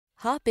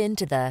Hop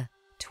into the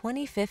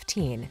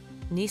 2015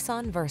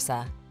 Nissan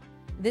Versa.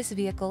 This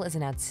vehicle is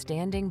an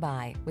outstanding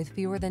buy with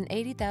fewer than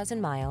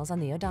 80,000 miles on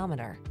the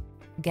odometer.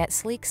 Get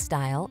sleek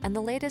style and the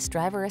latest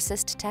driver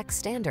assist tech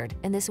standard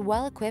in this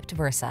well-equipped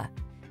Versa.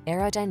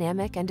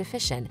 Aerodynamic and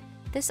efficient,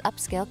 this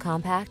upscale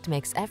compact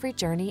makes every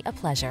journey a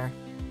pleasure.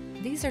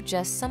 These are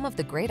just some of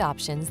the great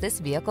options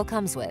this vehicle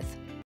comes with: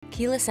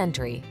 keyless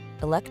entry,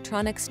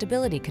 electronic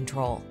stability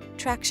control,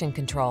 traction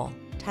control,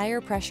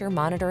 tire pressure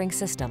monitoring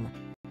system,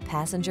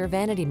 passenger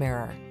vanity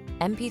mirror,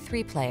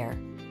 MP3 player,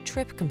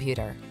 trip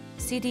computer,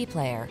 CD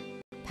player,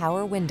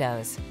 power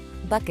windows,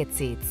 bucket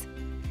seats.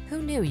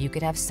 Who knew you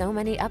could have so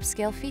many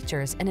upscale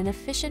features in an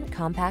efficient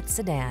compact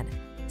sedan?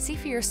 See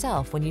for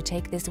yourself when you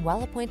take this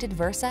well-appointed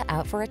Versa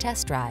out for a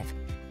test drive.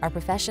 Our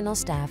professional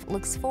staff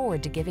looks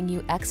forward to giving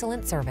you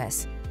excellent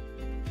service.